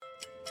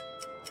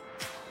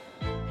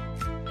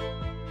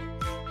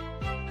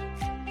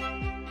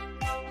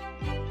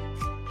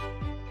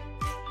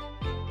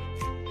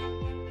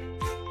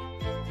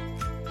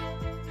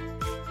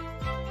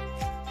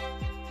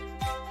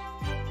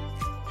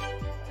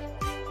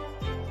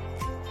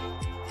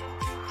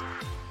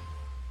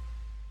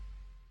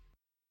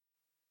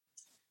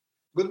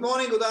Good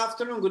morning, good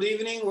afternoon, good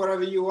evening,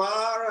 wherever you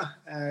are.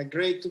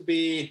 Great to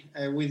be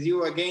with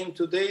you again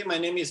today. My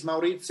name is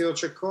Maurizio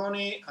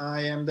Cecconi.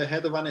 I am the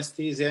head of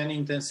anesthesia and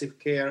intensive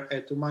care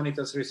at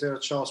Humanitas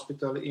Research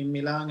Hospital in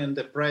Milan and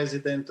the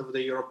president of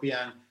the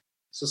European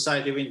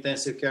Society of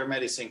Intensive Care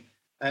Medicine.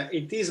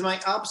 It is my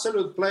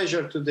absolute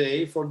pleasure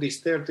today for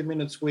this 30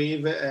 minutes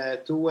with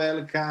to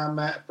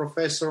welcome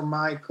Professor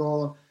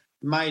Michael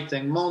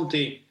Mythen,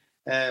 Monty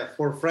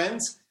for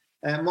friends.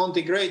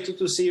 Monty, great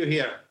to see you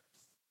here.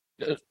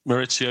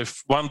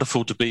 Maurizio,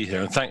 wonderful to be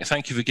here, and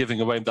thank you for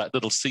giving away that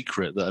little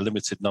secret that a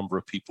limited number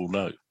of people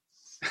know.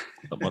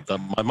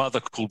 My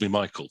mother called me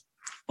Michael.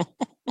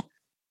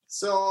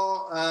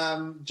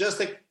 So,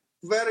 just a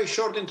very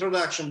short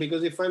introduction,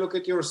 because if I look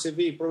at your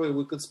CV, probably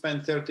we could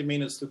spend 30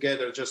 minutes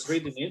together just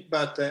reading it.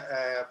 But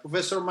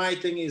Professor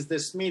Mythen is the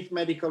Smith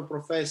Medical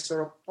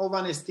Professor of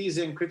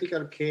Anesthesia and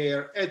Critical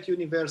Care at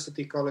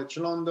University College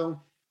London.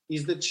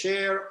 He's the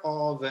chair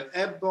of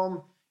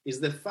EBBOM. Is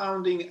the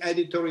founding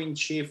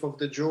editor-in-chief of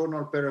the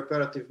journal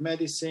Peri-operative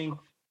Medicine.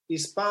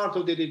 Is part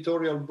of the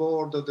editorial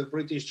board of the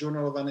British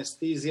Journal of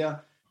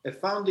Anaesthesia, a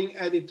founding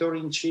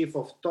editor-in-chief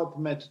of Top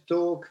Med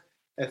Talk,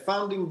 a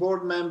founding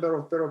board member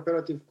of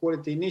Peri-operative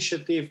Quality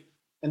Initiative,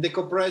 and the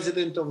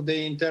co-president of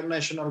the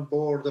International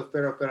Board of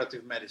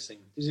Peri-operative Medicine.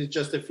 This is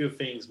just a few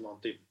things,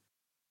 Monty.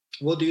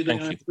 What do you do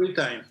in your free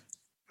time?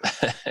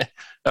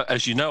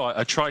 As you know,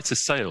 I try to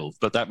sail,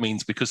 but that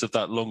means because of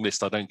that long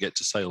list, I don't get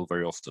to sail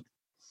very often.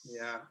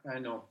 Yeah, I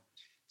know.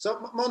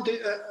 So, Monty,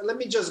 let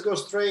me just go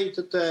straight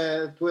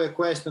to a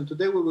question.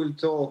 Today we will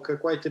talk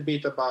quite a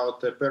bit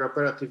about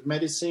peri-operative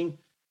medicine.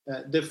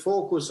 The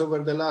focus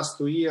over the last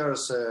 2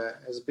 years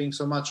has been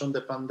so much on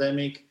the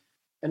pandemic.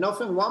 And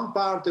often one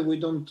part that we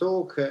don't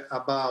talk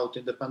about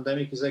in the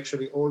pandemic is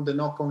actually all the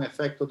knock-on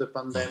effect of the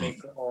pandemic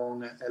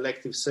on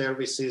elective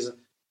services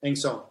and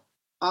so on.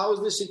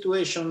 How's the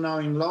situation now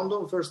in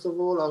London, first of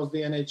all? How's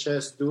the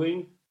NHS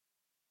doing?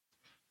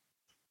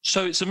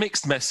 So it's a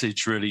mixed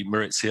message, really,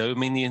 Maurizio. I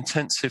mean, the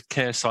intensive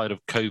care side of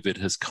COVID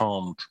has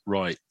calmed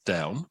right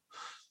down.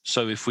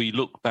 So if we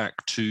look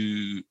back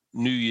to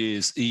New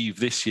Year's Eve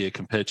this year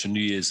compared to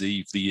New Year's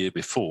Eve the year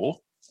before,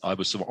 I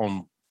was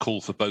on call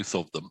for both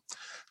of them.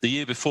 The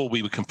year before,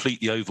 we were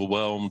completely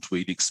overwhelmed.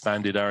 We'd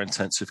expanded our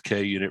intensive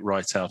care unit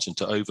right out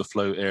into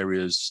overflow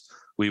areas.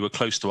 We were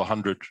close to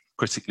 100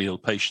 critically ill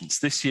patients.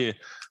 This year,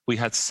 we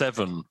had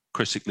 7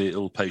 critically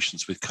ill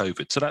patients with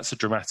COVID. So that's a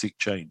dramatic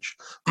change.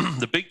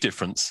 The big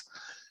difference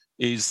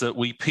is that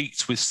we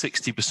peaked with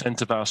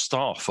 60% of our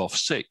staff off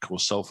sick or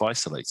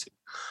self-isolating.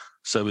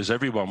 So as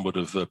everyone would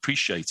have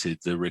appreciated,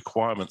 the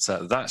requirements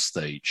at that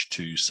stage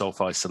to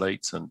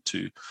self-isolate and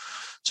to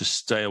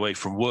stay away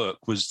from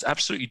work was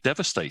absolutely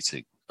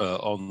devastating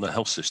on the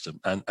health system.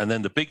 And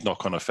then the big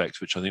knock-on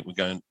effect, which I think we're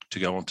going to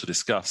go on to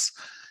discuss,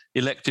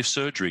 elective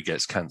surgery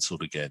gets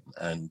cancelled again,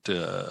 and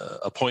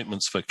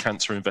appointments for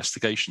cancer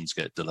investigations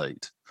get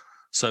delayed.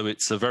 So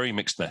it's a very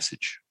mixed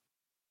message.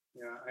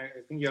 Yeah,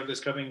 I think you're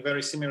describing a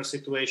very similar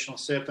situation,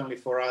 certainly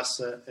for us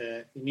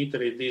in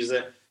Italy.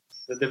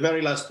 The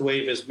very last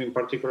wave has been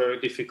particularly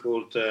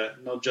difficult,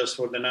 not just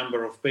for the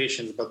number of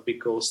patients, but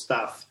because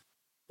staff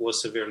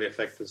was severely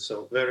affected.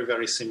 So very,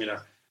 very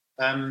similar.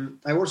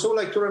 I also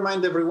like to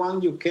remind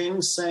everyone you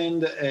can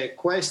send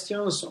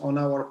questions on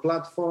our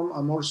platform.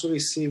 I'm also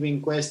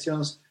receiving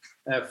questions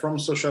from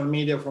social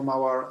media, from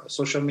our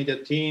social media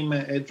team.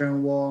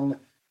 Adrian Wong,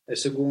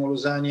 Segumo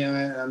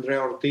Lusania,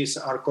 Andrea Ortiz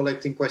are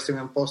collecting questions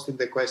and posting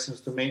the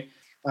questions to me.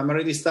 I'm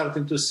already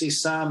starting to see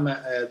some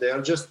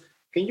there. Just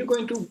can you go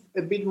into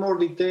a bit more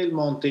detail,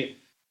 Monty?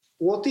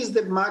 What is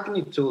the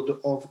magnitude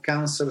of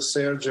cancer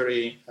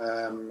surgery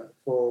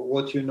for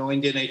what you know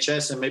in the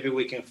NHS, and maybe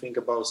we can think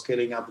about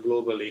scaling up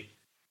globally?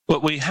 Well,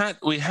 we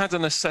had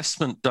an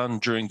assessment done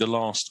during the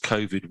last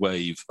COVID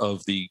wave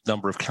of the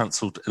number of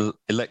cancelled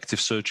elective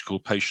surgical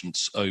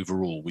patients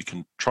overall. We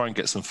can try and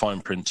get some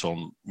fine print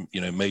on,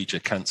 major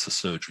cancer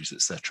surgeries,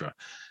 etc.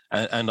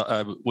 And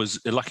I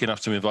was lucky enough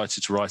to be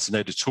invited to write an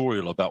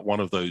editorial about one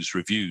of those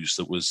reviews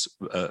that was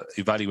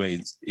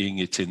evaluating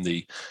it in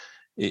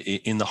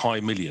the high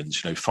millions,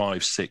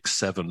 5, 6,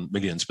 7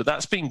 millions. But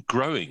that's been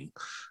growing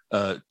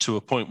to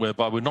a point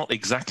whereby we're not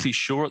exactly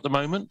sure at the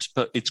moment,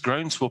 but it's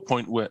grown to a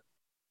point where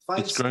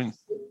it's grown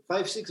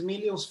 5-6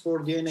 million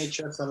for the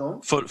NHS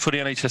alone? For the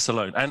NHS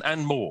alone,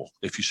 and more,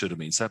 if you should have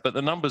means that. But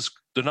the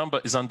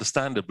number is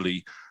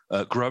understandably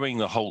growing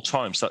the whole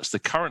time, such the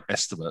current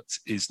estimate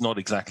is not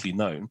exactly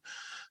known.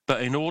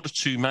 But in order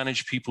to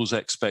manage people's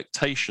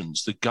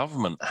expectations, the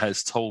government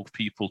has told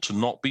people to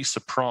not be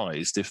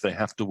surprised if they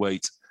have to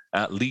wait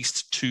at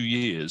least 2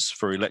 years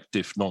for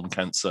elective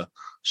non-cancer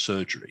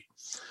surgery.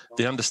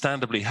 They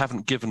understandably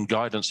haven't given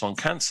guidance on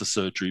cancer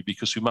surgery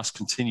because we must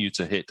continue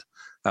to hit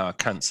our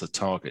cancer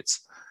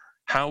targets.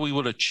 How we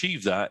will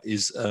achieve that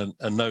is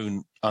a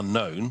known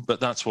unknown, but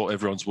that's what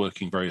everyone's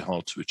working very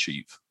hard to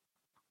achieve.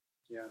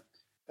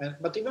 Yeah,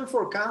 but even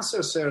for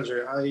cancer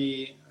surgery,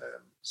 I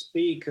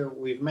speak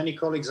with many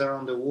colleagues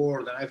around the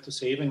world, and I have to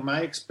say, even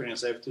my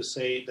experience, I have to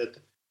say that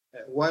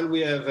while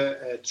we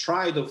have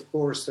tried, of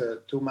course,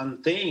 to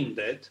maintain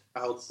that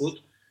output,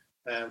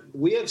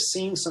 we have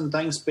seen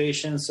sometimes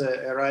patients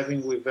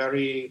arriving with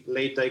very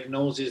late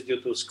diagnosis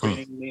due to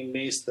screening being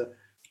missed,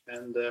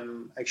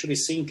 and actually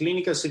seeing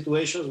clinical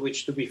situations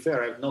which, to be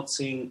fair, I've not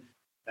seen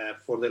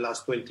for the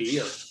last 20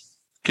 years.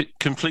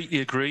 Completely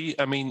agree.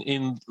 I mean,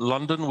 in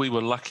London, we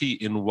were lucky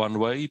in one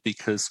way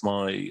because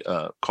my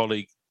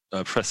colleague,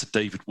 Professor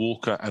David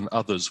Walker, and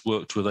others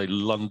worked with a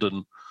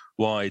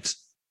London-wide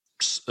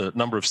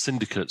number of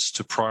syndicates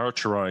to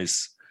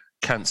prioritise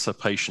cancer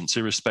patients,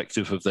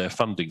 irrespective of their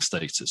funding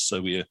status.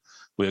 So we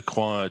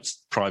acquired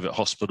private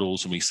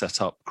hospitals and we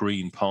set up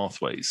green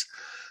pathways.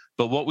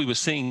 But what we were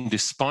seeing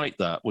despite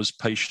that was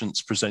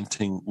patients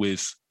presenting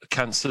with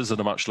cancers at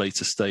a much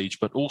later stage,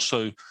 but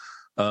also,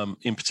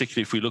 in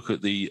particular, if we look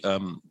at the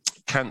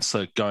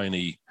cancer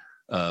gynae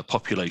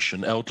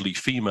population, elderly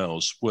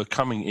females were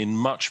coming in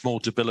much more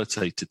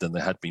debilitated than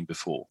they had been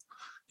before.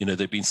 You know,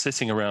 they've been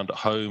sitting around at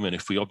home, and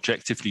if we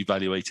objectively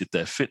evaluated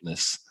their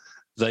fitness,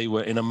 they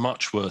were in a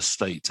much worse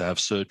state to have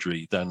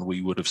surgery than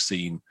we would have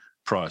seen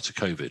prior to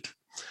COVID.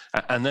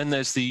 And then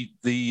there's the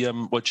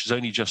which is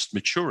only just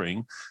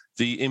maturing,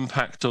 the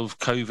impact of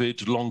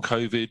COVID, long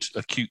COVID,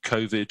 acute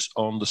COVID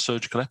on the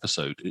surgical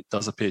episode. It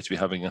does appear to be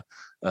having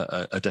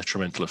a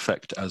detrimental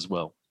effect as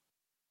well.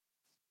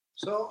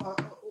 So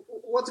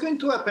what's going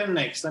to happen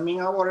next? I mean,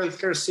 our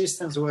healthcare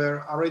systems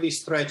were already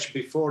stretched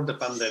before the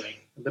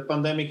pandemic. The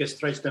pandemic has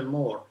stretched them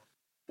more.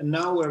 And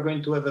now we're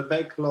going to have a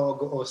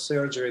backlog of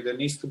surgery that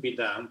needs to be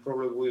done,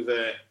 probably with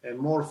a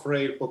more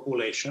frail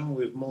population,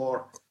 with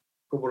more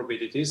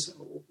comorbidities.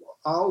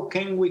 How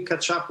can we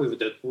catch up with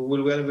that?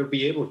 Will we ever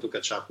be able to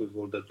catch up with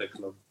all that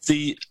backlog?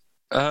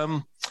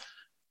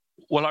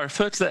 Well, I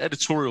referred to the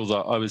editorial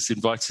that I was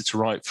invited to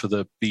write for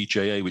the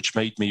BJA, which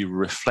made me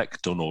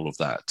reflect on all of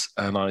that.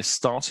 And I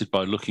started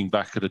by looking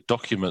back at a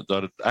document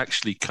that I'd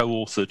actually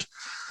co-authored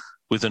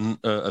with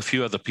a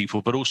few other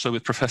people, but also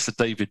with Professor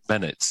David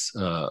Bennett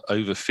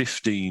over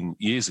 15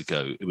 years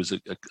ago. It was a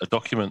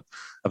document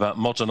about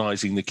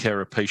modernising the care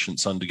of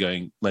patients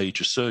undergoing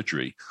major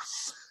surgery.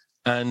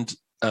 And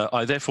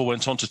I therefore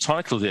went on to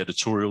title the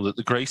editorial that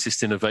the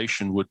greatest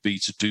innovation would be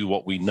to do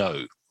what we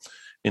know.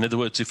 In other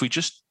words, if we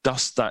just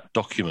dust that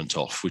document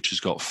off, which has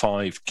got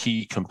 5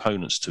 key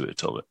components to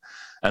it,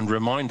 and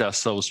remind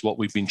ourselves what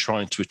we've been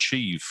trying to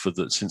achieve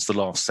since the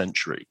last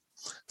century,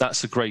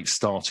 that's a great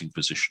starting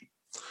position.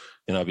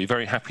 You know, I'd be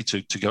very happy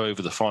to go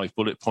over the 5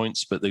 bullet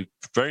points, but they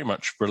very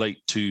much relate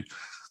to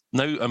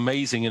no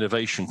amazing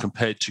innovation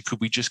compared to could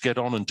we just get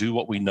on and do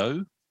what we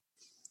know?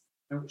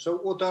 So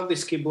what are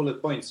these key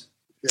bullet points?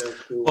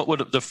 Well,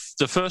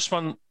 the first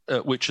one,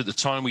 which at the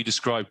time we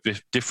described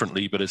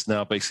differently, but has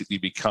now basically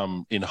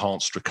become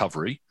enhanced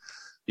recovery,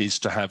 is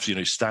to have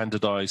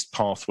standardized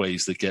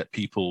pathways that get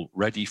people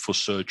ready for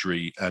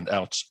surgery and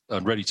out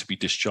and ready to be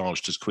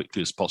discharged as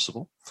quickly as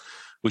possible,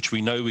 which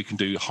we know we can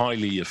do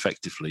highly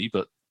effectively,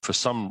 but for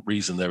some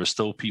reason there are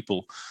still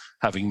people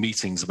having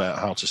meetings about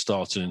how to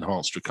start an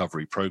enhanced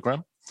recovery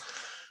program.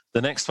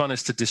 The next one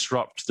is to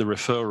disrupt the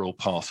referral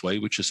pathway,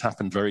 which has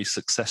happened very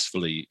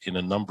successfully in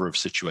a number of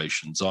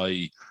situations,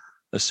 i.e.,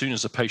 as soon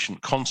as a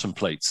patient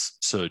contemplates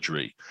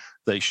surgery,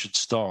 they should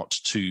start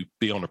to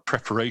be on a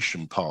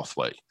preparation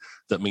pathway.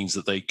 That means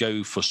that they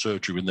go for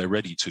surgery when they're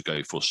ready to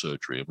go for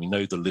surgery. And we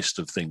know the list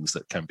of things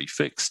that can be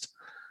fixed.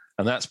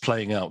 And that's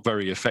playing out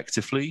very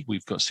effectively.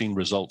 We've seen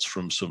results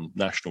from some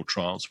national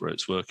trials where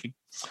it's working.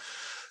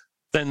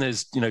 Then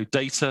there's,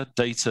 data,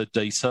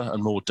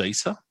 and more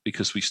data,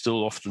 because we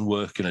still often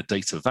work in a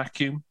data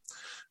vacuum.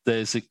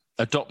 There's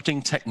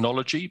adopting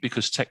technology,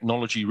 because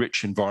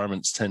technology-rich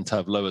environments tend to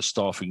have lower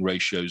staffing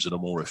ratios and are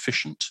more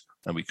efficient,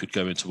 and we could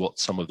go into what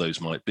some of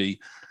those might be.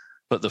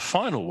 But the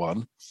final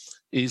one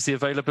is the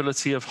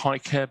availability of high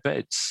care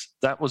beds.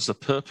 That was the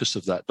purpose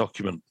of that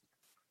document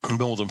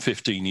more than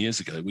 15 years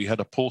ago. We had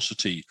a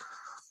paucity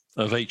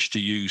of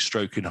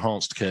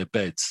HDU/enhanced care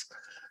beds.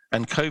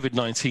 And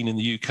COVID-19 in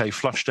the UK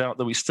flushed out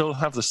that we still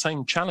have the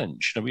same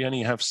challenge. We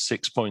only have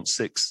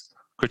 6.6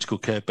 critical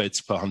care beds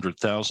per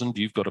 100,000.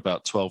 You've got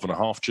about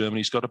 12.5.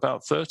 Germany's got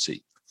about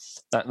 30.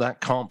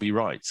 That can't be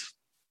right.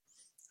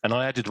 And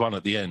I added one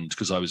at the end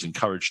because I was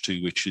encouraged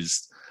to, which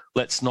is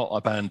let's not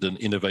abandon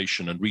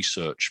innovation and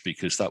research,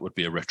 because that would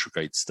be a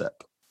retrograde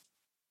step.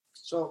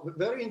 So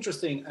very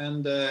interesting.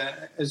 And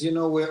as you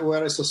know,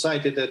 we're a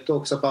society that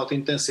talks about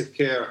intensive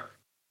care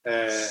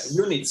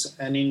units,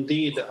 and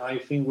indeed I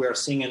think we are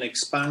seeing an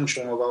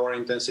expansion of our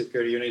intensive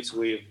care units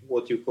with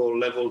what you call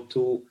level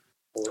 2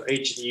 or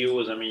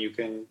HDUs. I mean, you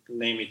can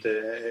name it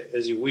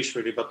as you wish,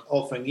 really, but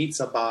often it's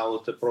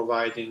about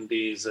providing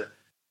these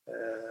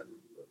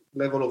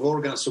level of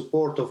organ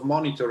support, of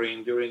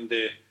monitoring during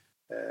the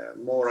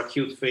more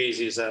acute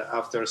phases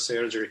after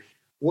surgery.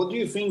 What do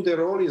you think the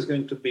role is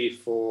going to be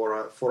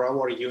for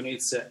our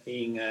units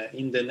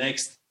in the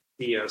next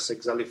years,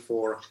 exactly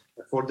for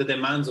the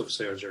demands of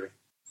surgery?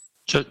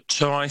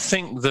 So I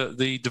think that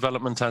the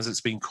development, as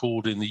it's been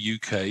called in the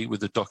UK,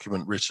 with a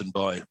document written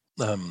by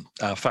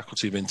our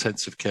Faculty of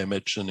Intensive Care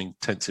Medicine,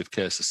 Intensive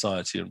Care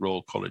Society and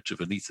Royal College of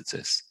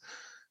Anaesthetists,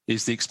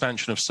 is the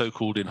expansion of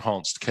so-called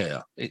enhanced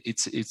care.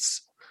 It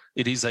is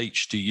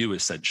HDU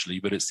essentially,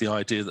 but it's the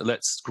idea that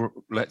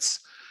let's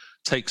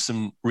take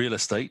some real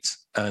estate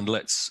and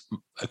let's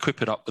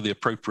equip it up with the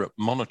appropriate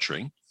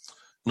monitoring,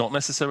 not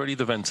necessarily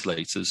the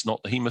ventilators,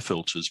 not the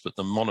hemofilters, but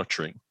the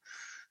monitoring,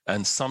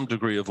 and some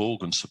degree of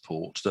organ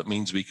support. That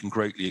means we can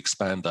greatly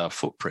expand our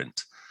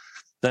footprint.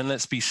 Then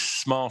let's be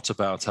smart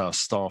about our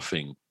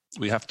staffing.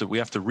 We have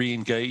to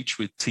re-engage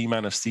with team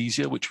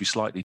anaesthesia, which we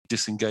slightly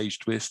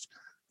disengaged with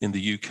in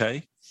the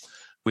UK.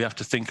 We have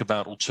to think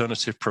about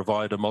alternative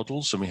provider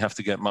models, and we have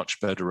to get much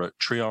better at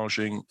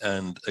triaging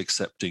and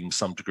accepting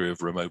some degree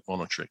of remote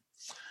monitoring.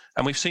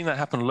 And we've seen that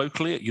happen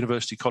locally at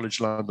University College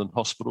London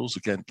hospitals,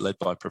 again, led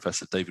by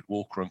Professor David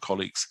Walker and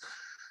colleagues,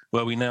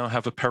 where we now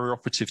have a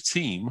peri-operative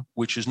team,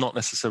 which is not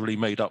necessarily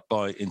made up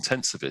by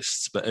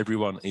intensivists, but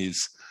everyone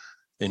is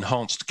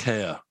enhanced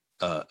care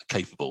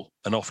capable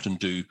and often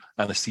do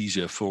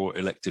anaesthesia for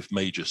elective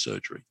major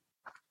surgery.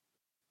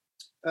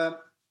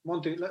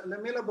 Monty,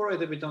 let me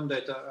elaborate a bit on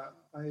that.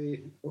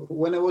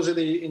 When I was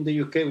in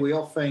the UK, we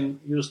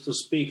often used to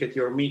speak at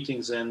your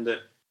meetings, and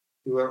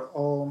we were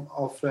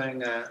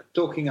often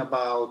talking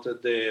about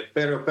the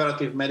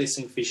peri-operative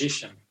medicine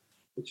physician,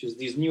 which is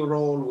this new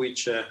role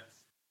which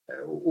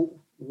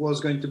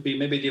was going to be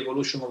maybe the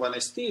evolution of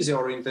anesthesia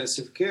or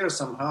intensive care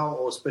somehow,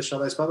 or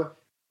specialized power.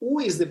 Who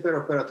is the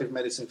peri-operative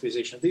medicine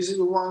physician? This is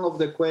one of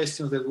the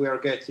questions that we are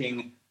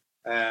getting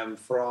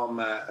from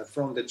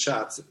the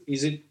chats.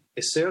 Is it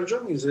a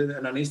surgeon? Is it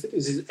an anesthetist?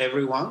 Is it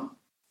everyone?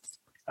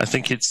 I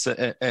think it's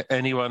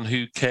anyone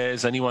who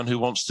cares, anyone who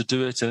wants to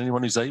do it, and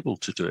anyone who's able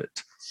to do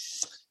it.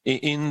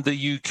 In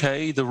the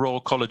UK, the Royal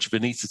College of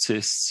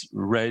Anaesthetists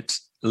led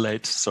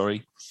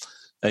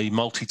a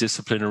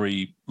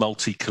multidisciplinary,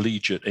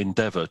 multi-collegiate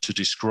endeavour to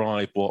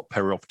describe what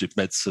peri-operative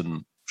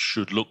medicine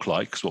should look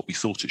like, what we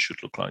thought it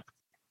should look like.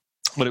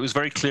 But it was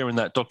very clear in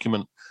that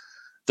document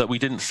that we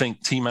didn't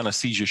think team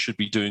anaesthesia should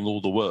be doing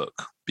all the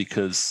work,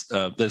 because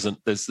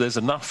there's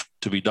enough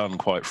to be done,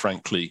 quite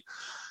frankly,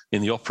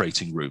 in the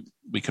operating room.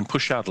 We can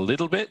push out a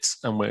little bit,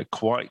 and we're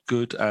quite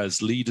good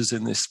as leaders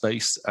in this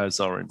space, as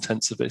our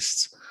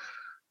intensivists.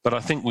 But I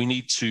think we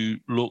need to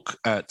look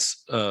at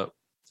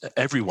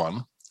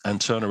everyone and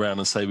turn around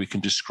and say we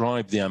can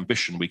describe the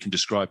ambition, we can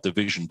describe the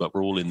vision, but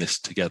we're all in this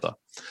together.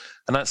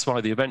 And that's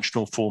why the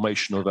eventual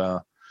formation of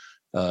our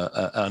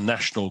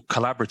national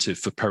collaborative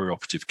for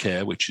perioperative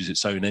care, which is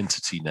its own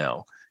entity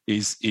now,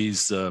 is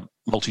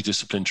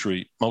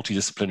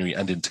multidisciplinary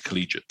and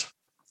intercollegiate.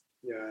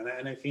 Yeah,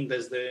 and I think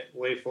that's the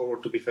way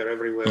forward, to be fair,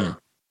 everywhere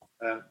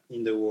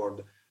in the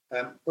world.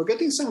 We're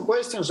getting some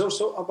questions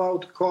also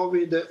about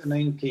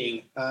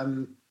COVID-19.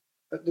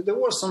 There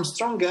was some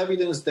strong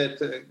evidence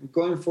that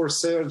going for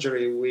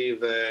surgery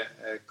with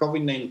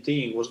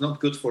COVID-19 was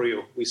not good for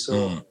you. We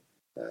saw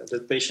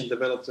that patient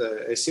developed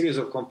a series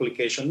of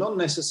complications, not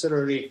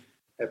necessarily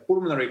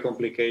pulmonary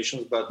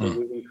complications, but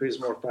with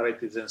increased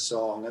mortalities and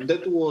so on. And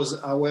that was,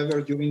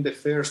 however, during the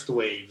first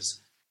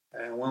waves,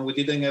 when we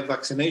didn't have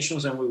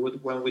vaccinations and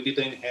when we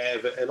didn't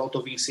have a lot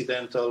of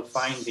incidental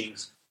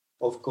findings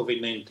of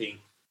COVID-19.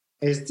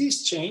 Has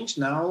this changed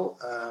now,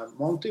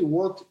 Monty?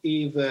 What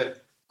if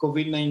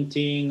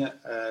COVID-19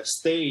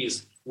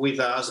 stays with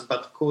us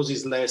but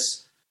causes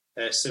less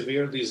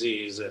severe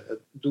disease?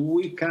 Do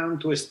we come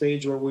to a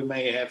stage where we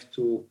may have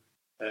to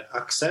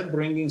accept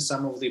bringing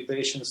some of the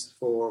patients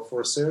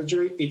for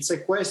surgery? It's a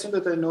question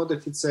that I know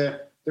that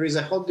there is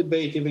a hot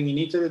debate even in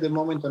Italy at the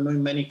moment, I know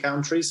in many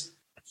countries.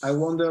 I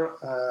wonder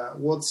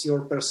what's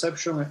your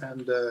perception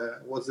and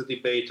what's the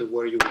debate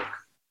where you work?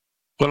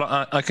 Well,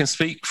 I can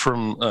speak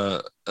from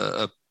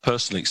a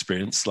personal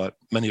experience. Like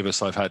many of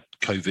us, I've had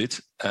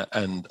COVID,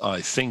 and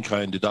I think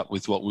I ended up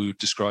with what we would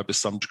describe as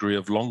some degree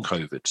of long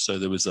COVID. So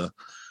there was a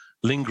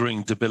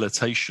lingering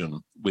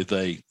debilitation with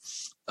a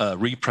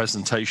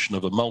representation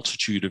of a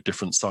multitude of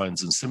different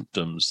signs and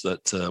symptoms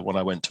that when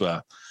I went to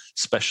our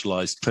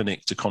specialized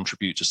clinic to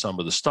contribute to some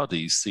of the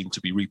studies seemed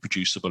to be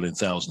reproducible in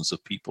thousands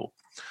of people.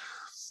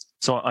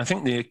 So I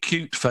think the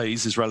acute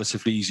phase is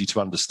relatively easy to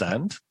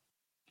understand.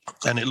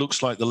 And it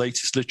looks like the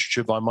latest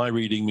literature, by my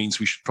reading, means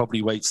we should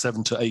probably wait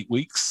 7 to 8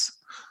 weeks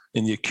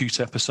in the acute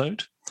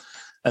episode.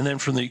 And then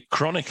from the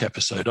chronic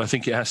episode, I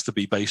think it has to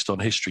be based on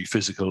history,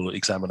 physical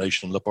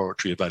examination,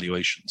 laboratory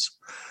evaluations.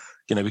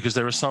 Because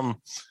there are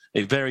some,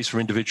 it varies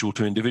from individual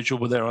to individual,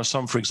 but there are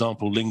some, for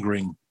example,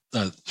 lingering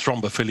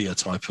thrombophilia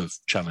type of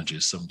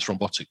challenges, some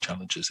thrombotic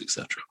challenges,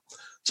 etc.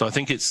 So I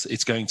think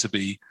it's going to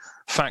be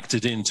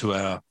factored into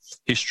our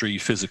history,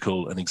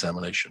 physical, and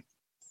examination.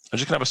 I'm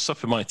just going to have a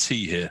sup of my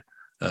tea here,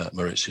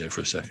 Maurizio,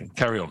 for a second.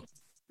 Carry on.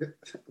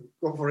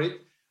 Go for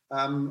it.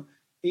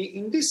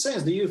 in this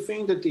sense, do you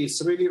think that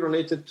it's really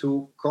related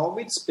to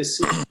COVID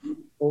specifically,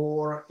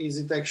 or is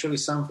it actually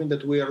something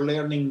that we are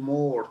learning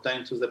more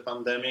thanks to the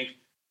pandemic,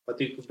 but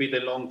it could be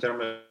the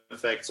long-term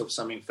effects of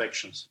some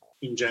infections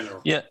in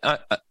general? Yeah,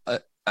 I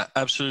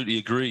absolutely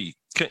agree.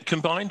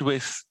 Combined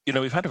with,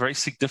 we've had a very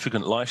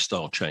significant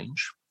lifestyle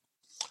change.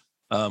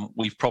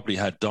 We've probably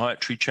had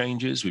dietary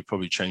changes. We've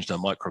probably changed our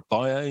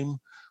microbiome.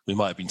 We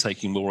might have been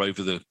taking more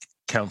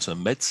over-the-counter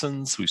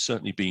medicines. We've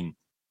certainly been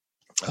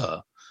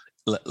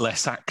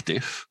less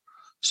active.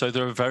 So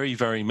there are very,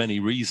 very many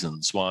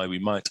reasons why we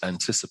might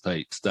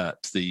anticipate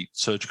that the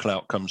surgical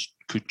outcomes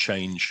could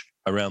change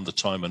around the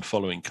time and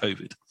following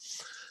COVID.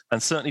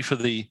 And certainly for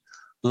the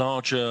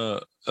larger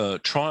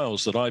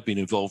trials that I've been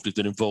involved in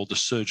that involve the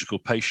surgical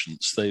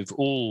patients, they've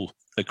all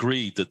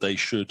agreed that they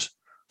should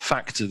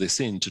factor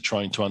this into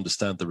trying to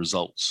understand the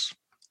results.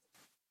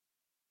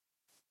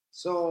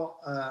 So,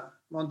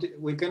 Monty,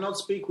 we cannot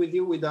speak with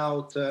you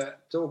without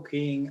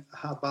talking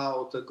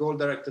about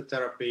goal-directed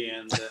therapy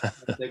and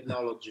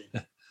technology.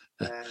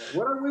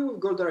 Where are we with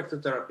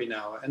goal-directed therapy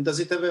now? And does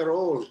it have a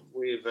role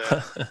with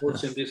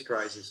what's in this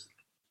crisis?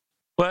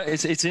 Well,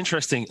 it's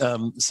interesting.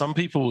 Some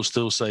people will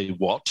still say,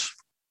 what?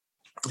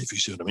 If you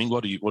see what I mean,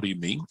 what do you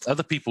mean?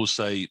 Other people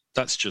say,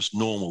 that's just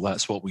normal,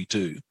 that's what we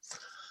do.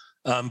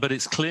 But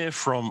it's clear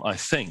from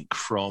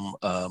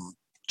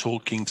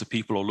talking to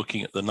people or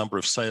looking at the number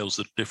of sales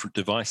of different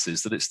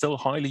devices that it's still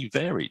highly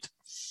varied.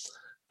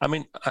 I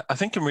mean, I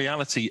think in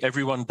reality,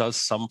 everyone does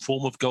some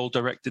form of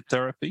goal-directed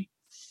therapy.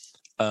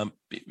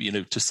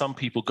 To some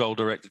people,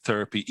 goal-directed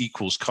therapy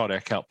equals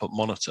cardiac output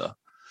monitor.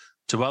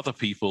 To other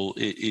people,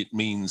 it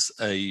means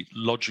a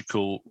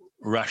logical,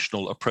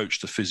 rational approach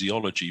to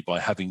physiology by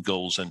having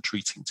goals and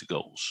treating to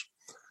goals.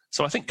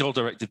 So I think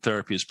goal-directed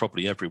therapy is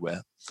probably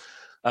everywhere.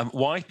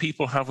 Why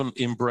people haven't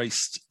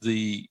embraced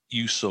the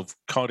use of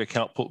cardiac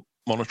output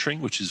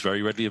monitoring, which is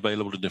very readily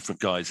available in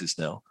different guises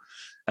now,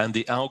 and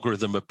the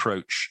algorithm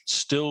approach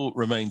still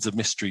remains a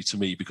mystery to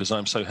me because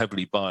I'm so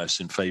heavily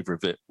biased in favor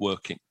of it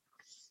working.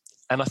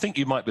 And I think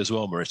you might be as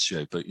well,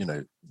 Maurizio, but,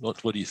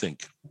 what do you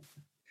think?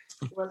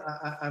 Well,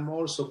 I'm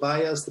also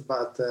biased,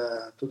 but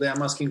today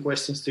I'm asking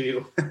questions to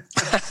you.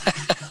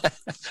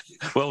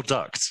 Well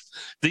ducked.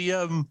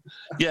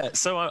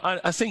 So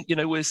I think,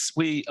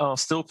 we are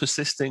still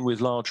persisting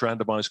with large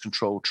randomized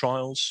controlled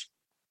trials.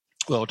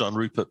 Well done,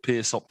 Rupert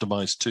Pierce.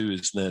 Optimized 2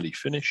 is nearly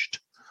finished.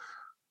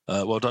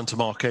 Well done to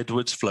Mark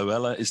Edwards.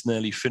 Floella is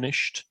nearly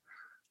finished.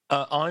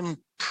 I'm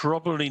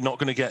probably not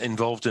going to get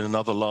involved in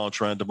another large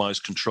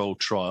randomized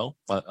controlled trial.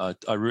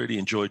 I really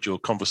enjoyed your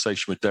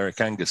conversation with Derek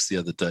Angus the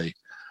other day.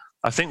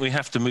 I think we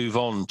have to move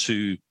on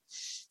to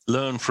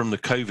learn from the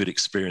COVID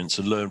experience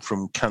and learn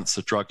from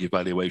cancer drug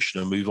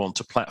evaluation and move on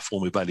to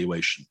platform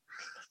evaluation,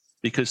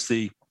 because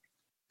the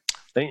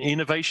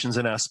innovations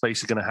in our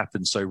space are going to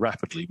happen so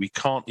rapidly. We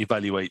can't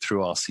evaluate through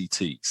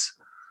RCTs.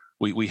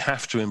 We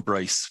have to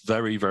embrace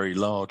very, very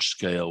large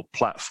scale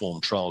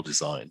platform trial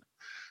design,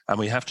 and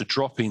we have to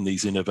drop in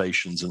these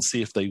innovations and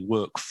see if they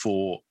work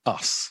for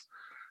us.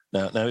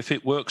 Now, if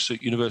it works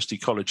at University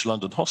College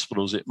London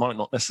hospitals, it might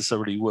not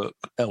necessarily work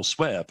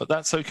elsewhere, but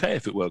that's okay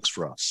if it works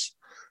for us.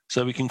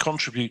 So we can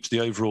contribute to the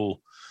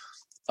overall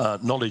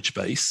knowledge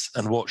base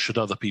and what should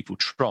other people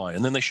try,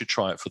 and then they should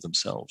try it for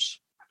themselves.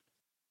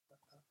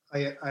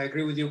 I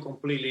agree with you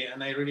completely,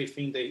 and I really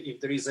think that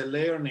if there is a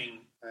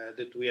learning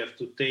that we have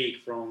to take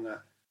from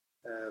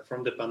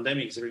the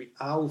pandemic, is really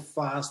how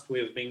fast we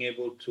have been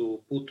able to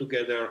put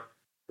together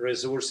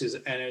resources,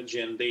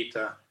 energy, and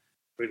data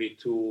really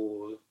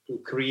to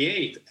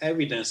create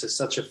evidence at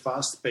such a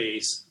fast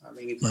pace. I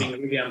mean, it's been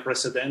really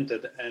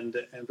unprecedented and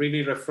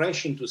really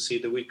refreshing to see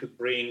that we could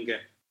bring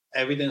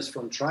evidence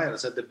from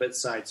trials at the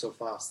bedside so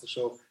fast.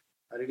 So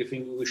I really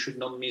think we should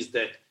not miss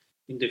that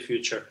in the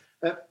future.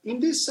 In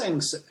this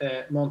sense,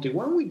 Monty,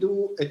 when we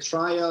do a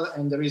trial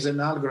and there is an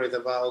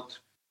algorithm about,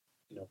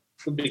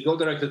 could be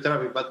goal-directed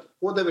therapy, but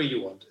whatever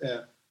you want,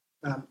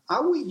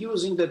 are we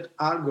using that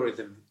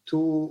algorithm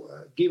to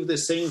give the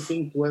same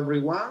thing to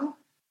everyone?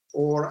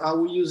 Or are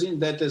we using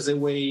that as a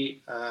way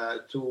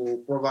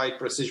to provide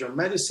precision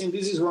medicine?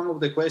 This is one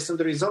of the questions.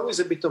 There is always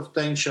a bit of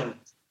tension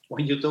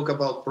when you talk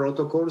about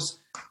protocols.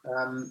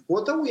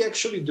 What are we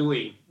actually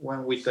doing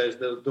when we test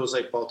those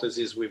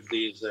hypotheses with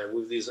these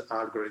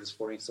algorithms,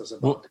 for instance,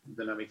 about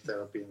dynamic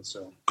therapy and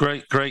so on?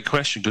 Great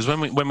question. Because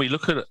when we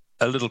look at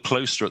a little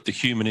closer at the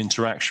human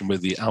interaction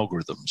with the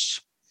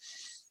algorithms,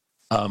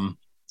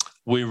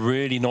 we're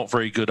really not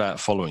very good at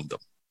following them.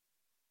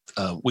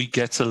 We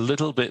get a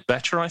little bit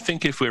better, I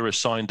think, if we're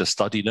assigned a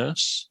study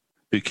nurse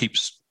who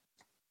keeps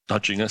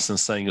nudging us and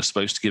saying you're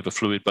supposed to give a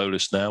fluid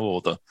bolus now or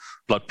the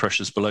blood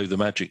pressure's below the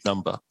magic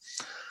number.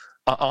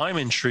 I'm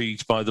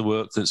intrigued by the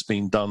work that's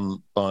been done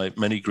by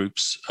many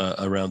groups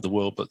around the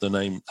world, but the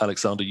name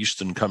Alexander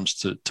Houston comes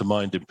to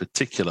mind in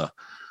particular,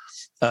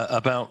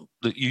 about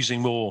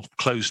using more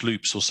closed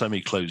loops or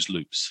semi-closed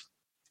loops.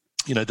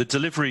 The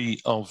delivery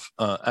of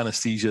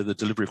anesthesia, the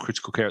delivery of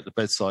critical care at the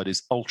bedside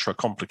is ultra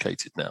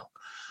complicated now.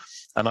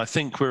 And I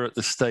think we're at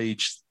the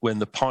stage when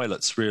the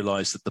pilots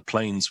realized that the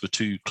planes were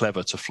too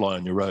clever to fly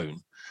on your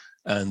own,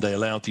 and they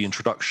allowed the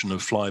introduction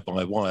of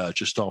fly-by-wire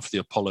just after the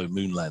Apollo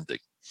moon landing.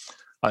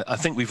 I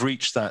think we've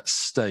reached that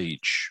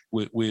stage.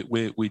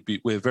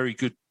 We're very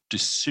good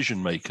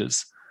decision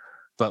makers,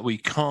 but we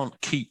can't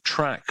keep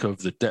track of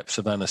the depth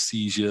of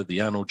anesthesia, the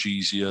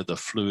analgesia, the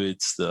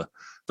fluids, the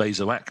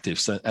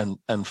vasoactives, and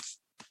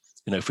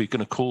if we're going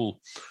to call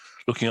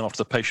looking after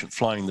the patient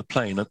flying the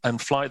plane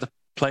and fly the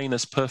plane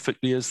as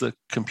perfectly as the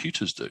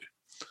computers do.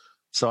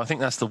 So I think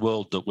that's the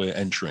world that we're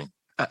entering.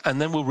 And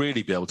then we'll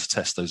really be able to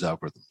test those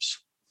algorithms,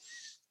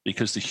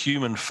 because the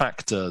human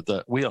factor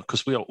that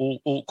because we are all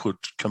awkward,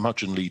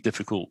 curmudgeonly,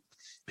 difficult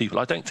people.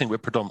 I don't think we're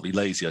predominantly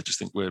lazy. I just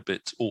think we're a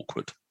bit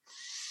awkward.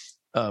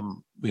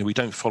 We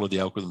don't follow the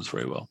algorithms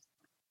very well.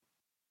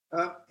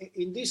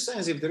 In this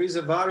sense, if there is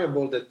a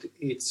variable that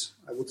it's,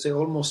 I would say,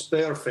 almost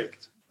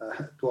perfect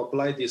to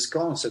apply these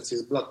concepts,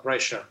 is blood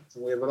pressure.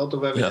 We have a lot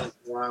of evidence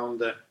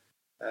around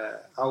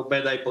how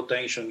bad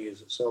hypotension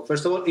is. So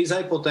first of all, is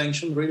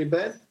hypotension really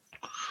bad?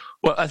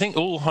 Well, I think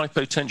all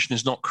hypotension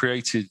is not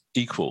created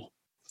equal.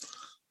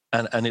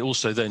 And it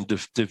also then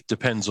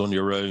depends on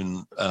your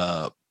own,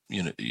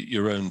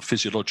 your own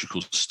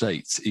physiological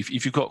states. If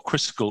you've got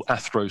critical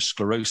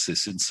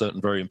atherosclerosis in certain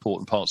very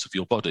important parts of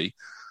your body,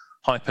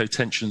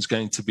 hypotension is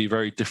going to be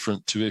very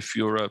different to if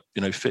you're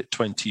a fit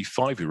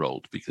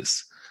 25-year-old,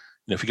 because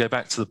if we go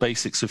back to the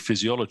basics of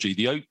physiology,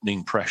 the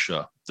opening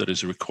pressure that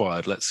is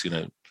required, let's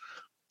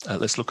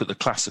look at the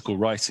classical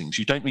writings.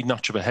 You don't need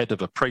much of a head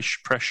of a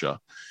pressure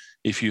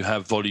if you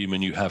have volume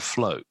and you have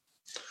flow.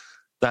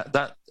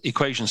 That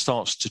equation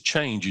starts to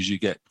change as you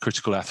get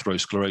critical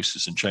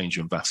atherosclerosis and change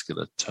in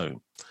vascular tone.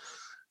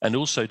 And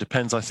also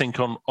depends, I think,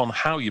 on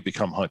how you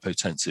become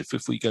hypotensive.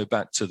 If we go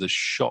back to the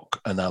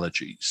shock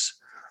analogies,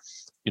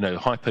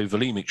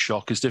 hypovolemic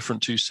shock is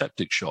different to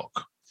septic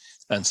shock,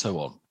 and so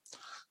on.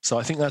 So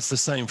I think that's the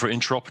same for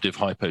intraoperative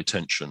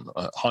hypotension.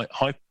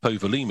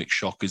 Hypovolemic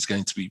shock is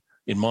going to be,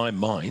 in my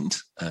mind,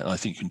 and I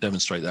think you can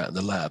demonstrate that in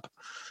the lab,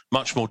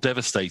 much more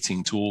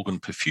devastating to organ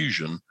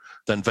perfusion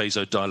than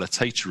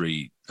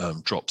vasodilatory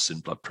drops in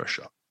blood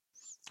pressure.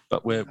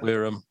 But we're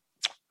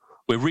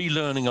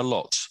relearning a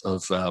lot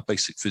of our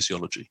basic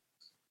physiology.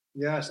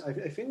 Yes,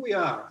 I think we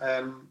are.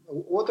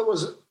 What I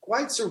was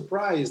quite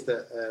surprised,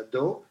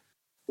 though,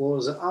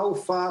 was how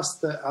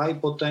fast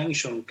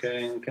hypotension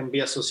can be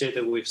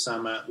associated with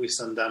some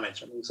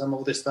damage. I mean, some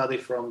of the study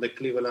from the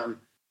Cleveland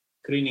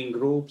screening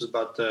groups,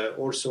 but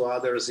also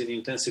others in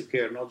intensive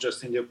care, not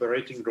just in the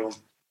operating room,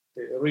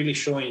 really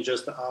showing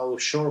just how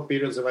short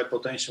periods of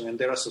hypotension and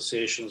their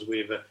associations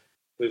with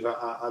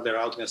other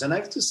outcomes. And I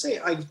have to say,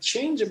 I've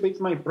changed a bit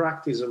my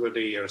practice over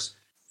the years,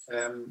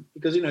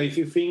 because if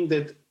you think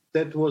that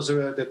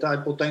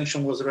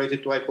hypotension was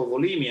related to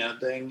hypovolemia,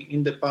 then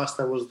in the past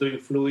I was doing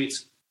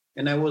fluids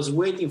and I was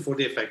waiting for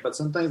the effect, but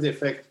sometimes the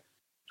effect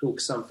took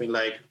something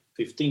like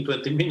 15,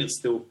 20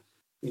 minutes to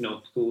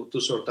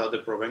sort out the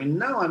problem. And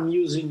now I'm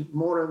using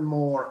more and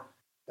more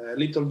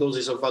little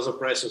doses of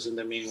vasopressors in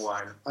the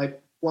meanwhile. I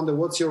wonder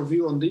what's your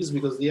view on this,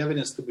 because the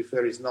evidence, to be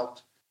fair, is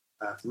not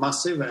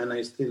massive, and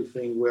I still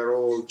think we're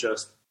all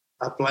just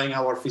applying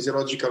our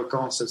physiological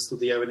concepts to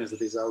the evidence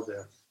that is out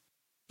there.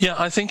 Yeah,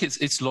 I think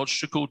it's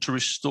logical to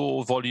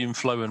restore volume,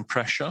 flow, and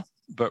pressure,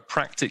 but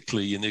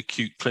practically in the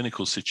acute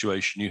clinical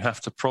situation, you have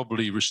to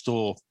probably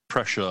restore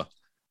pressure,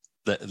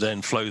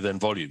 then flow, then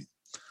volume.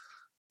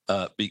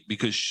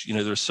 Because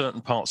there are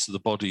certain parts of the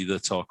body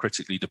that are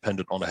critically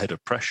dependent on a head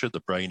of pressure.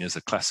 The brain is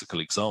a classical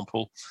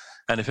example.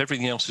 And if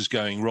everything else is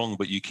going wrong,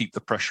 but you keep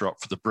the pressure up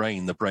for the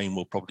brain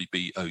will probably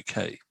be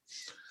okay.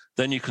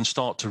 Then you can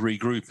start to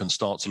regroup and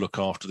start to look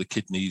after the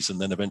kidneys, and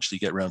then eventually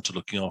get around to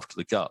looking after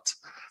the gut.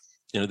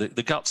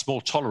 The gut's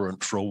more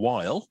tolerant for a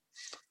while.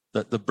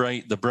 That the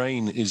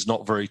brain is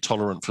not very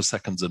tolerant for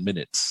seconds and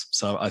minutes.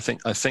 So I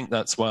think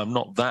that's why I'm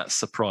not that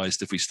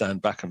surprised if we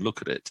stand back and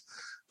look at it,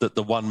 that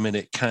the 1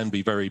 minute can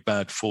be very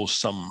bad for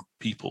some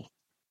people.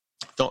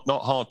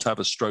 Not hard to have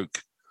a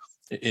stroke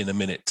in a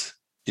minute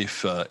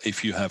if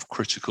you have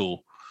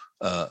critical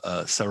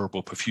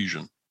cerebral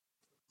perfusion.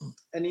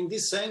 And in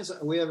this sense,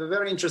 we have a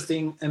very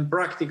interesting and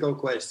practical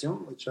question,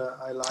 which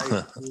I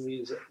like,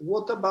 is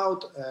what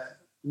about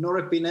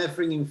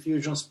norepinephrine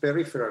infusions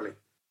peripherally?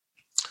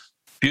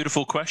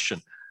 Beautiful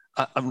question.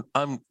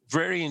 I'm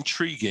very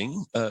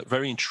intrigued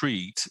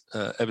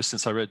ever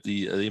since I read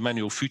the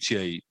Emmanuel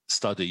Foutier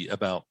study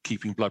about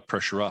keeping blood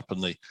pressure up,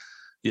 and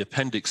the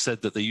appendix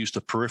said that they used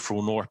a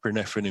peripheral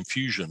norepinephrine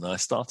infusion. And I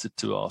started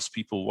to ask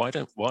people, why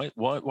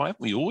haven't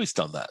we always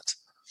done that?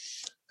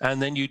 And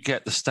then you'd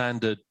get the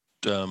standard,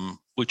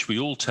 which we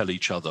all tell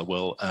each other,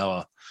 well,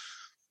 our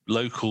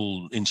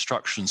local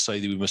instructions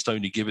say that we must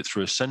only give it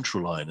through a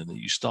central line, and then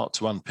you start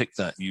to unpick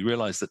that and you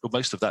realize that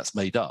most of that's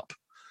made up.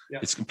 Yeah.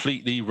 It's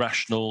completely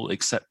rational,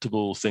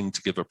 acceptable thing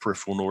to give a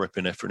peripheral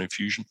norepinephrine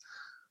infusion.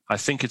 I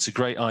think it's a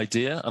great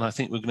idea, and I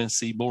think we're going to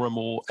see more and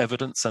more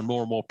evidence and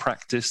more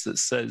practice that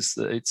says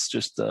that it's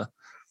just a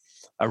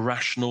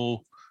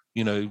rational,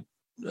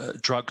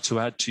 drug to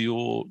add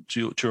to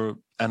your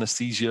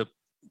anesthesia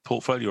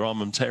portfolio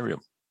armamentarium.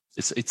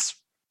 It's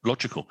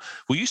logical.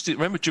 We used to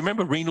remember. Do you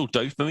remember renal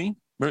dopamine,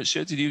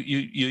 Maurizio? Did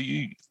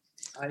you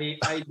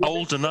I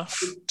old enough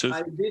to?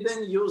 I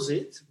didn't use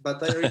it,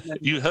 but I remember.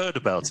 You heard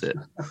about it.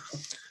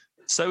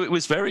 So it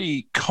was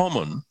very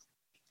common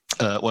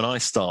when I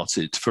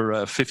started for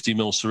a 50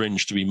 ml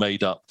syringe to be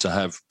made up to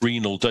have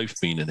renal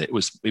dopamine in it.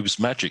 It was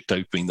magic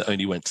dopamine that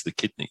only went to the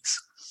kidneys,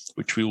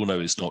 which we all know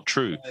is not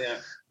true. Yeah.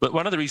 But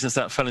one of the reasons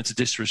that fell into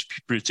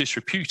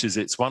disrepute is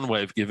it's one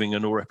way of giving a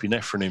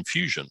norepinephrine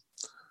infusion,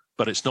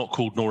 but it's not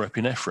called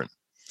norepinephrine.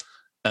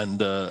 And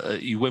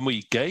when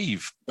we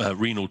gave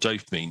renal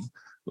dopamine,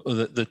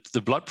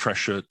 the blood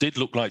pressure did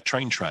look like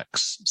train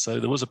tracks. So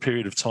there was a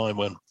period of time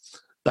when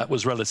that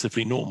was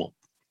relatively normal.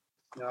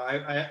 No,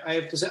 I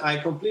have to say, I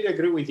completely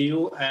agree with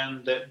you.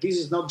 And this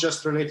is not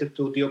just related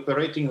to the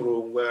operating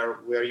room where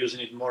we are using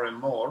it more and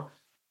more,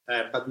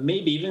 but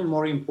maybe even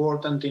more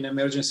important in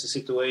emergency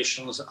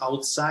situations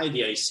outside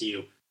the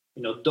ICU.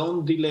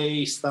 Don't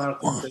delay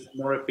starting the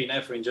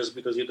norepinephrine just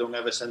because you don't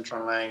have a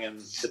central line and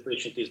the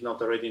patient is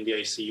not already in the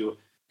ICU.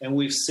 And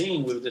we've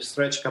seen with the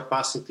stretch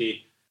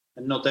capacity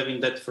and not having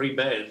that free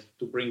bed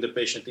to bring the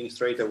patient in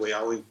straight away,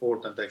 how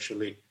important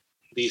actually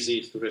this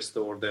is to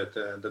restore that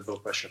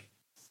blood pressure.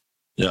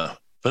 Yeah.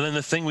 But then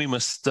the thing we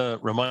must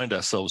remind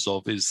ourselves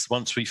of is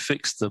once we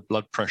fix the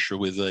blood pressure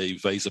with a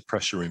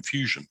vasopressor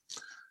infusion,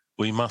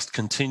 we must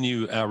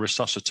continue our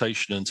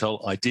resuscitation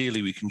until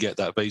ideally we can get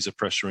that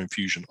vasopressor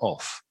infusion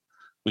off.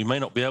 We may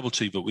not be able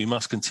to, but we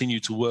must continue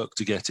to work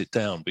to get it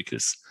down,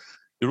 because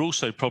you're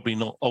also probably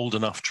not old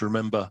enough to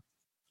remember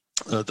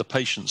the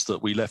patients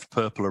that we left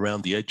purple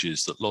around the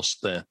edges that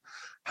lost their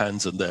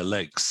hands and their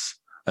legs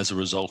as a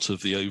result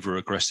of the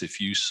over-aggressive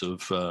use of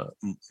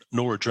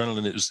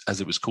noradrenaline,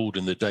 as it was called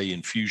in the day,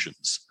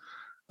 infusions,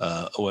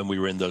 when we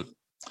were in the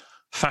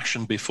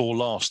fashion before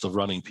last of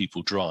running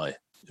people dry,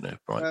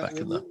 back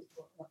in the...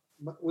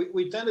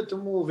 We tended to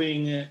move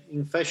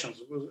in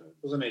fashions,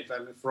 wasn't it? I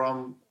mean,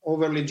 from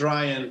overly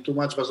dry and too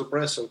much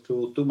vasopressor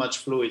to too much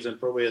fluids, and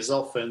probably as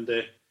often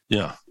the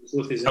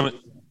truth is...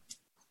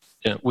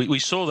 Yeah, we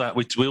saw that.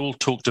 We all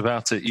talked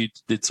about it. You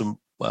did some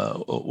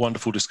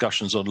wonderful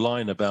discussions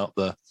online about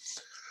the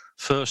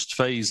first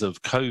phase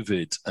of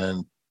COVID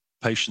and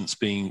patients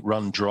being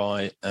run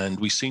dry. And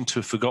we seem to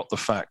have forgot the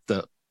fact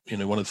that,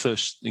 one of the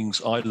first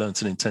things I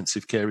learned in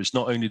intensive care is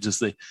not only does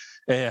the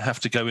air have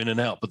to go in and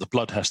out, but the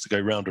blood has to go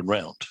round and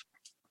round.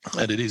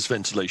 And it is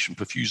ventilation,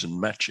 perfusion,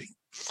 matching.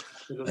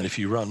 Absolutely. And if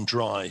you run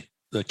dry,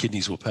 the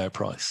kidneys will pay a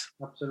price.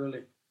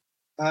 Absolutely.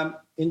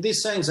 In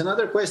this sense,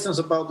 another question is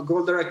about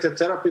goal-directed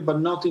therapy, but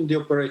not in the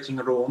operating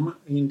room,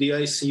 in the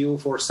ICU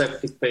for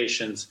septic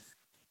patients.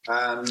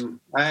 I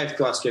have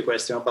to ask you a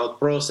question about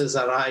process,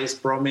 arise,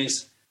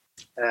 promise.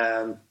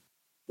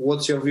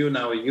 What's your view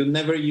now? You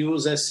never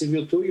use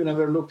SCVO2? You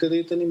never looked at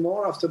it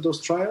anymore after those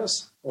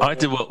trials? Or? I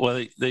did.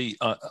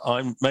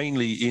 I'm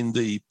mainly in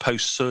the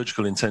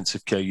post-surgical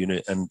intensive care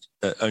unit and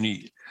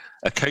only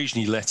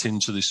occasionally let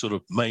into the sort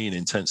of main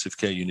intensive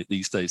care unit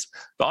these days.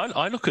 But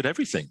I look at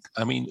everything.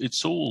 I mean,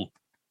 it's all...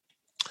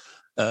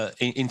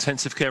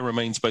 intensive care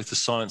remains both a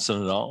science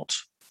and an art.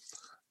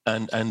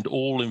 And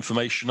all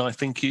information, I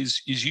think,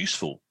 is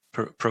useful,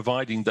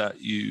 providing that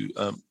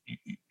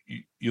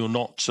you're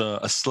not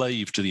a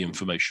slave to the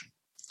information.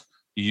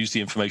 You use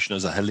the information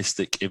as a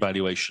holistic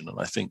evaluation, and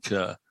I think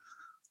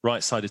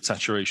right-sided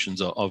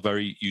saturations are a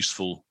very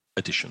useful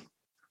addition.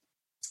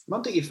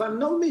 Monty, if I'm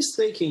not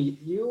mistaken,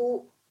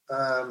 you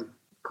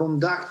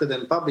conducted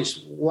and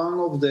published one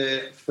of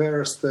the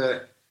first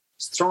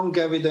strong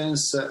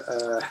evidence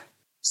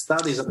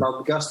studies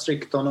about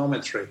gastric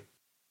tonometry.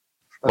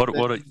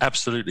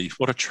 Absolutely.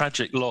 What a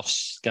tragic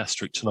loss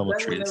gastric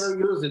tonometry is. Never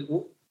used it.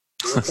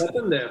 What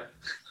happened there?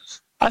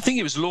 I think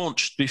it was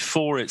launched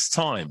before its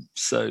time.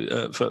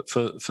 So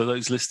for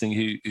those listening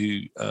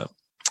who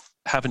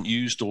haven't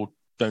used or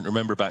don't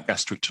remember about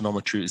gastric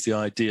tonometry, it's the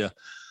idea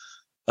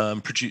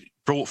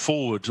brought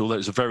forward, although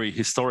it's a very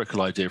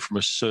historical idea, from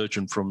a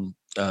surgeon from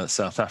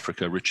South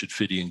Africa, Richard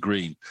Fidian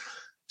Green,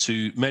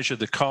 to measure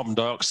the carbon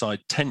dioxide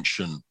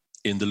tension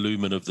in the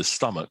lumen of the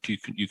stomach.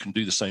 You can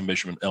do the same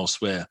measurement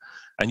elsewhere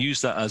and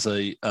use that as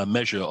a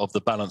measure of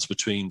the balance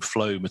between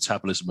flow,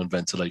 metabolism, and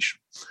ventilation.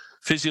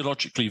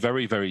 Physiologically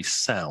very, very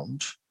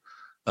sound,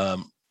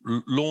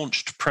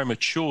 launched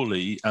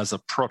prematurely as a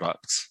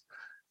product,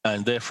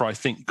 and therefore I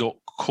think got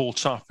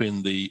caught up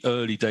in the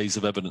early days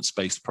of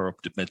evidence-based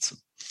peri-operative medicine.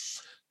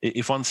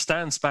 If one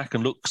stands back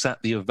and looks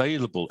at the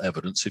available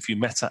evidence, if you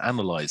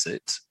meta-analyze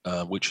it,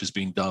 which has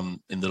been done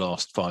in the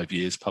last 5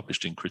 years,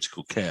 published in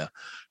Critical Care,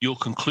 your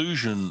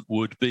conclusion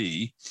would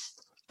be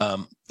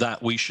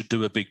that we should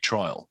do a big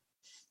trial,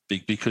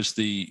 because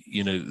the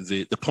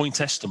point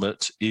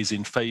estimate is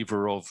in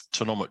favor of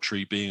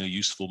tonometry being a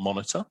useful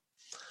monitor,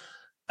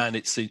 and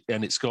it's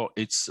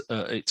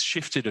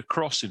shifted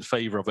across in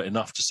favor of it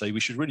enough to say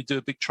we should really do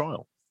a big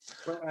trial.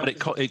 But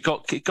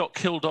it got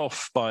killed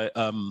off by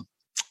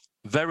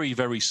very,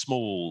 very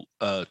small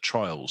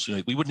trials.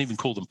 We wouldn't even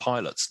call them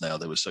pilots now.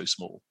 They were so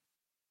small.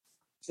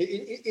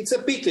 It's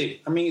a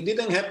pity. I mean, it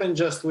didn't happen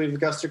just with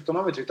gastric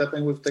tonometry. It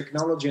happened with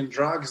technology and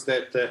drugs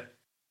that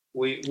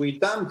we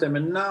dumped them.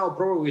 And now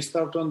probably we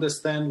start to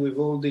understand with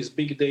all these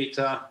big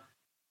data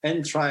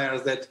and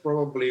trials that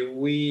probably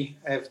we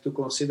have to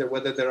consider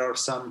whether there are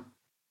some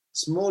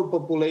small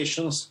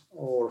populations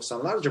or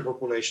some larger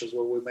populations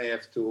where we may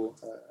have to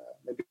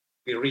maybe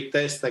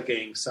retest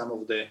again some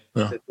of the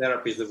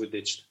therapies that we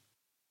ditched.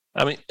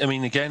 I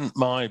mean, again,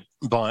 my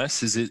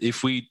bias is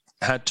if we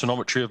had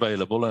tonometry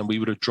available and we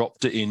would have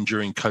dropped it in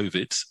during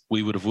COVID,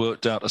 we would have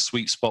worked out a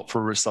sweet spot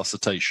for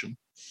resuscitation,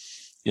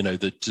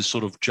 to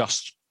sort of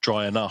just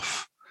dry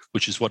enough,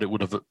 which is what it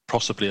would have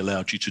possibly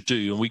allowed you to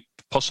do. And we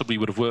possibly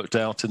would have worked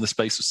out in the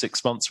space of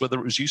 6 months whether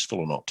it was useful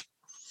or not.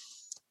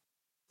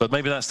 But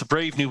maybe that's the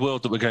brave new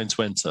world that we're going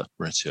to enter,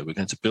 Maurizio. We're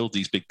going to build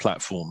these big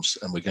platforms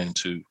and we're going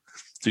to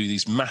do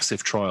these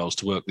massive trials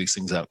to work these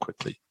things out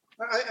quickly.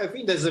 I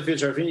think that's the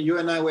future. I think you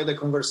and I had a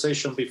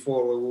conversation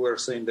before where we were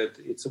saying that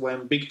it's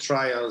when big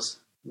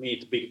trials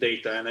meet big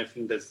data, and I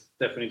think that's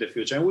definitely the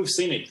future. And we've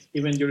seen it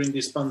even during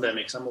this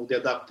pandemic. Some of the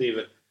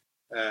adaptive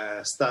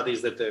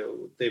studies that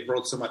they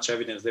brought so much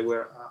evidence, they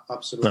were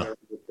absolutely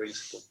the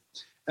principle.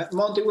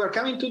 Monty, we're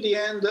coming to the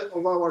end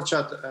of our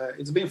chat.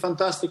 It's been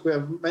fantastic. We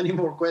have many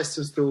more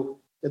questions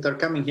that are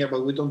coming here,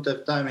 but we don't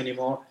have time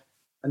anymore.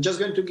 I'm just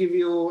going to give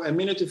you a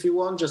minute if you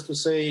want, just to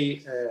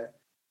say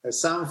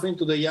something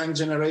to the young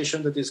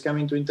generation that is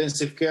coming to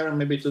intensive care and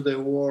maybe to the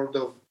world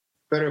of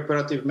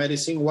peri-operative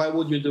medicine. Why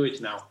would you do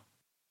it now?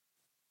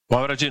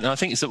 Why would I do it now? I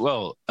think it's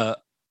that,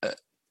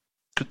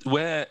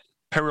 where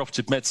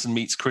peri-operative medicine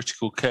meets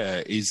critical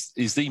care is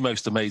the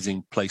most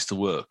amazing place to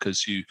work,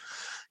 because you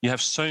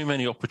have so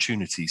many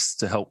opportunities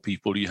to help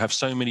people. You have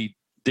so many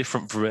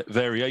different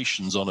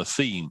variations on a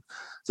theme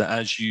that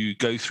as you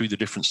go through the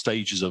different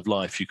stages of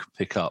life, you can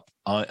pick up.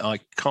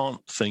 I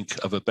can't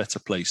think of a better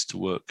place to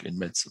work in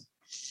medicine.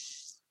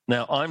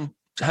 Now,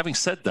 having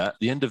said that, at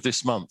the end of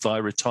this month, I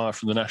retire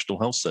from the National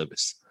Health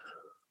Service,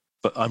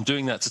 but I'm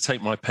doing that to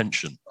take my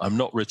pension. I'm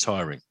not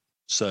retiring.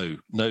 So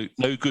no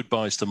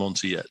goodbyes to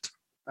Monty yet.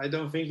 I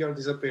don't think you're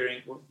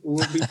disappearing. We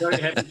will be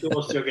very happy to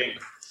host you again.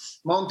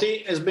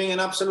 Monty, it's been an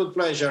absolute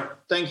pleasure.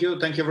 Thank you.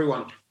 Thank you,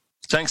 everyone.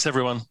 Thanks,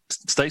 everyone.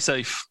 Stay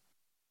safe.